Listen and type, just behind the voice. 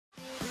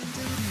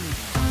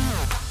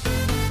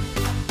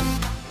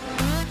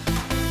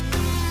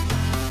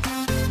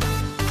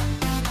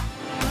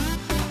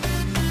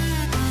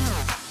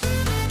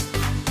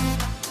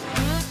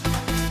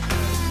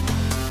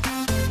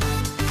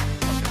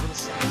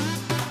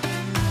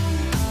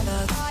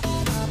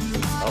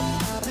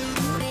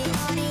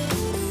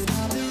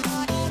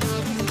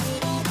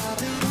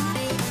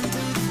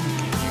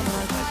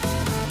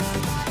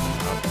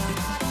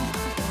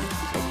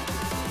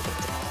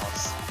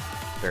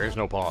there's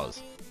no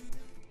pause.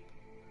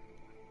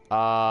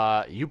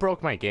 You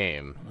broke my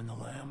game. When the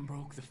Lamb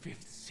broke the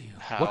fifth seal.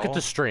 How? Look at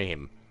the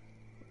stream.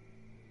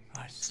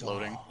 I saw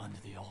Loading. under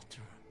the altar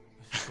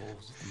the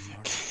souls of the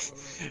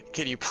martyrs.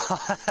 Can you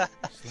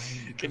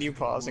can you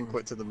pause and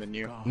quit to the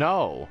menu?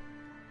 No.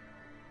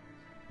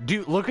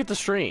 Dude, look at the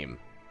stream.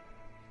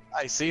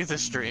 I see the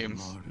stream.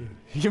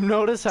 You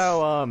notice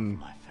how, My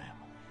family.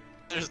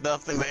 There's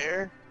nothing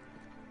there.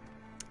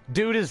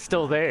 dude is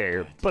still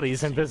there, but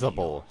he's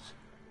invisible.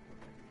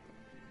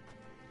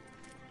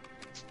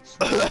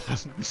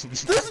 There's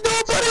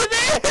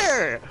nobody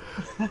there!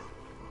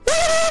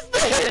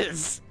 What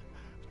is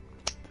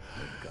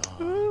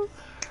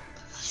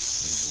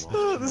this?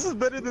 Oh, this is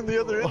better than the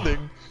other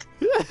ending.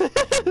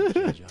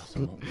 Judge us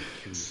on what we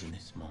choose in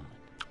this moment.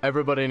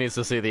 Everybody needs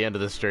to see the end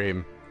of the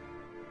stream.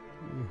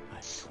 I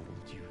told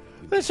you.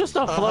 It's just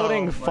a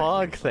floating my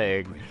fog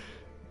thing.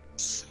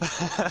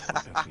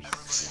 Every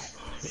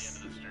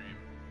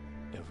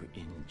every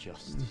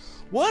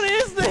injustice What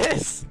is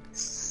this?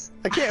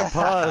 I can't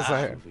pause.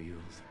 reveals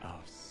our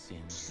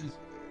sins.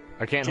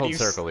 I can't Can hold you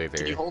circle Can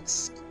either. you hold?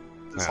 Does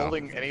No.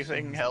 holding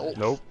anything help?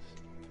 Nope.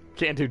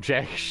 Can't do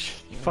jack sh.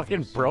 You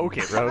fucking broke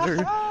it, Rodor.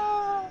 Your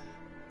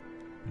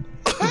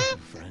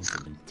friends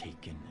have been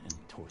taken and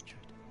tortured,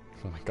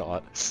 Oh my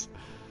god.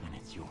 and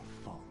it's your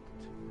fault.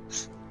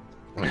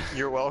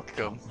 You're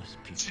welcome. Countless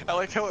people I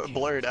like how it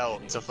blurred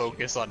out to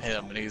focus on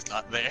him and he's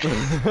not there.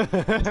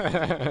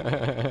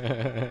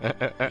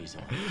 He's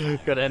on fire.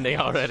 Good ending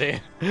already.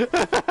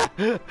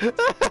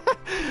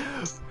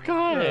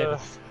 God.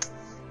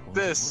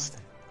 This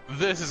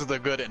is the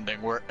good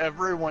ending where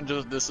everyone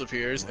just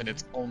disappears and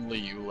it's only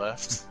you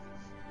left.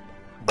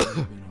 When are you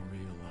gonna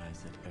realize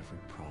that every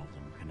problem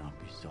cannot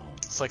be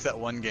solved? It's like that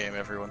one game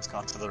everyone's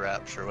gone to the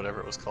rapture, whatever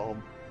it was called.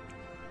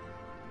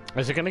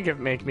 Is it gonna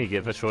make me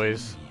give a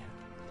choice?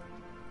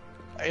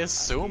 I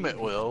assume it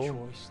will.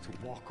 Choice to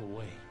walk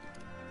away.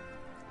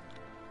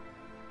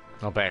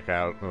 I'll back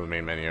out of the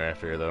main menu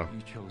after though.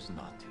 You chose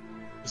not to.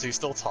 Is he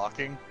still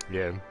talking?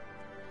 Yeah.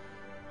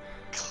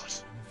 God.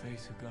 In the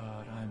face of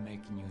God, I'm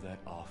making you that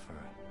offer.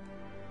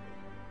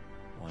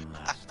 One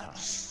last time.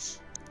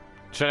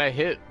 Should I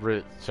hit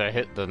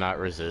the not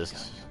resist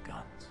Down your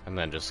guns. and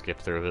then just skip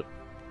through it?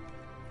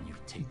 You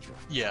take your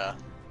Yeah.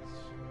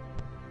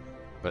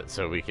 But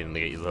so we can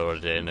get you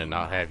loaded in and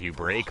not have you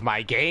break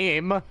my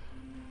game.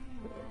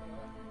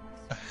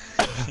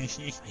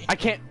 I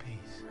can't.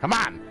 peace. Come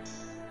on.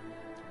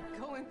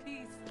 Go in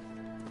peace.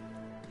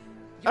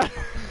 You're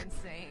fucking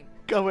insane.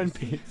 Go in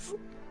peace.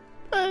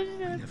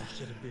 Never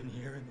should have been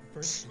here in the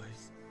first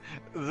place.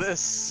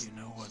 This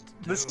You know what to do.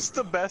 this is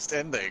the best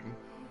ending.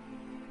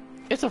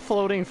 It's a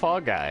floating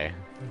fog guy.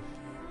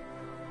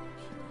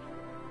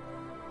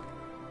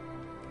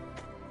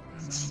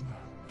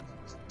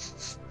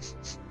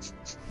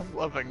 I'm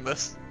loving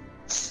this.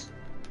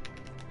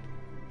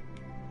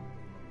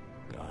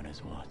 God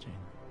is watching.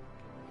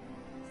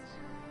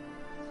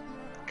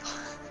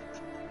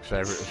 Should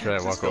I Just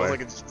walk feels away?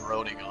 like it's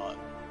droning on.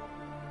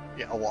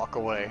 Yeah, I'll walk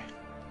away.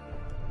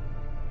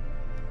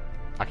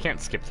 I can't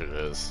skip through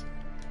this.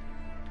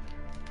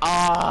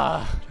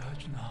 Ah,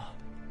 Judge not,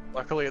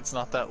 Luckily, it's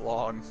not that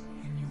long.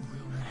 and you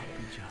will not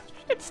be judged.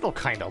 it's still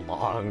kind of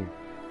long.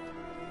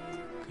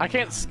 I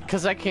can't,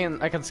 cause I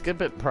can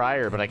skip it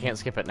prior, but I can't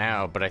skip it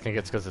now. But I think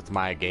it's because it's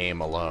my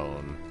game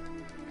alone,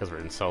 because we're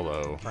in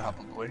solo.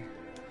 Probably.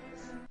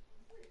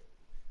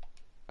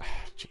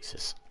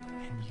 Jesus,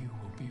 And you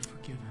will be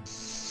forgiven.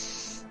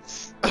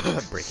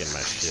 breaking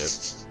my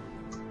shit.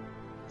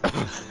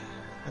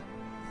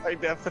 I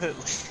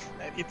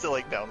need to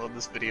like download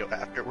this video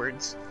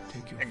afterwards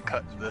Take your and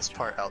cut friends this with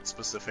part out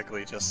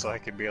specifically just so I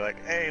can be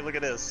like, hey, look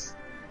at this.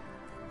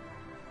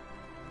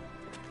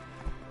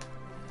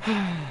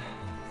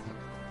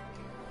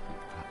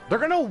 They're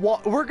gonna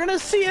we're gonna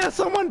see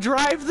someone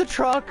drive the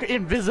truck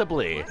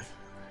invisibly.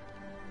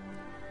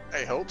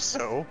 I hope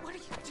so. What are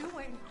you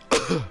doing?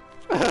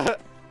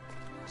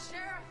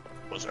 Sheriff!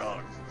 What's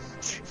wrong?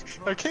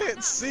 I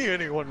can't see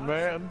anyone,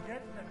 man. You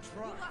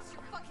lost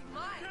your fucking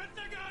mind.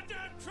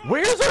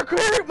 Where's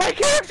my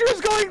character is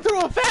going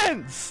through a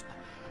fence?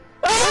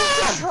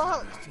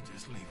 Ah! To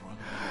just leave one.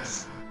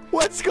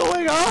 What's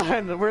going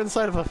on? We're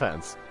inside of a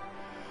fence.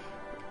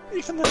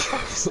 Even the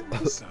truck's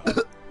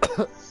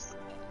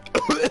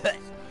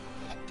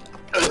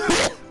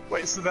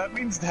Wait, so that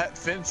means that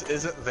fence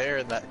isn't there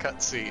in that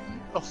cutscene.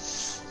 Oh,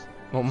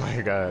 Oh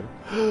my god.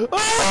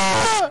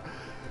 Ah!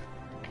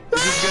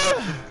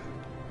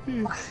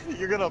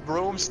 you're gonna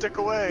broomstick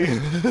away.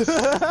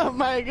 Oh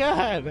my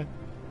god.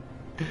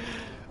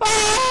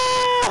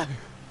 Ah!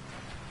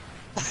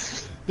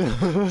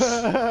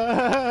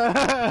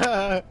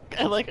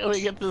 I like how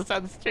we get this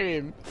on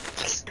stream.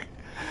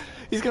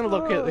 He's gonna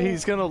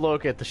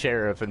look at the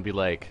sheriff and be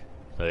like,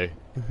 hey.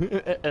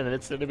 And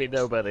it's gonna be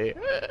nobody.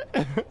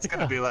 It's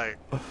gonna be like,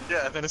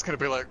 yeah, and then it's gonna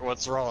be like,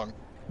 what's wrong?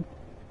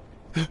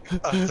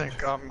 I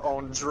think I'm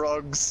on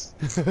drugs.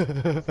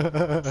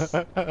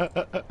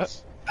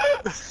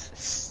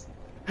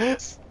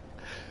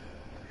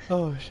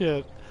 Oh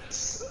shit.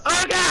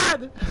 Oh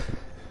god!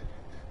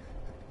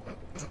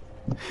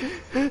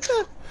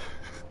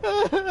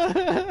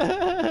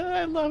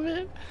 I love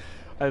it.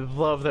 I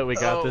love that we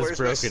got this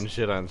broken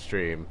shit on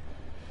stream.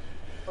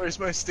 Where's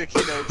my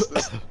sticky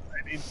notes?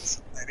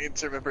 I need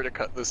to remember to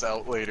cut this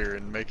out later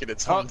and make it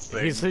its own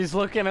thing. He's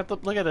looking at the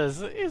look at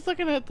this. He's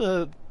looking at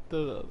the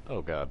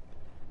oh god.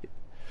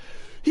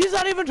 He's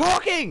not even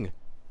talking.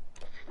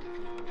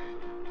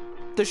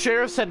 The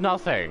sheriff said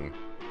nothing.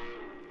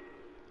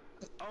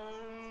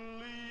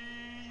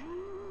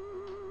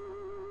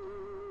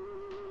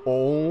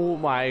 Oh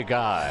my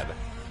god.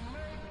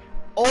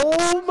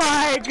 Oh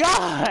my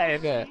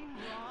god!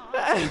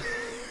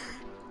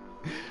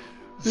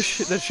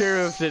 The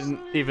sheriff didn't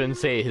even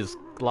say his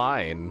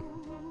line.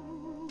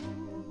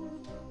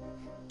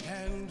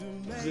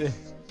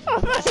 Oh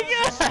my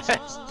god!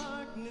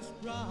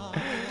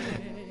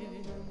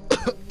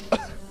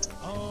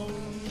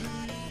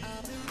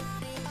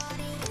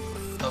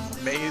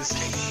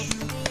 Amazing.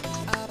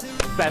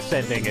 Best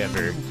ending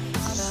ever.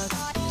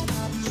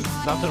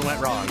 Nothing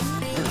went wrong.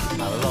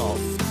 Not at all.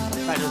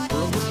 I just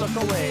broke the stuff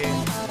away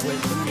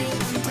with some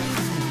music in my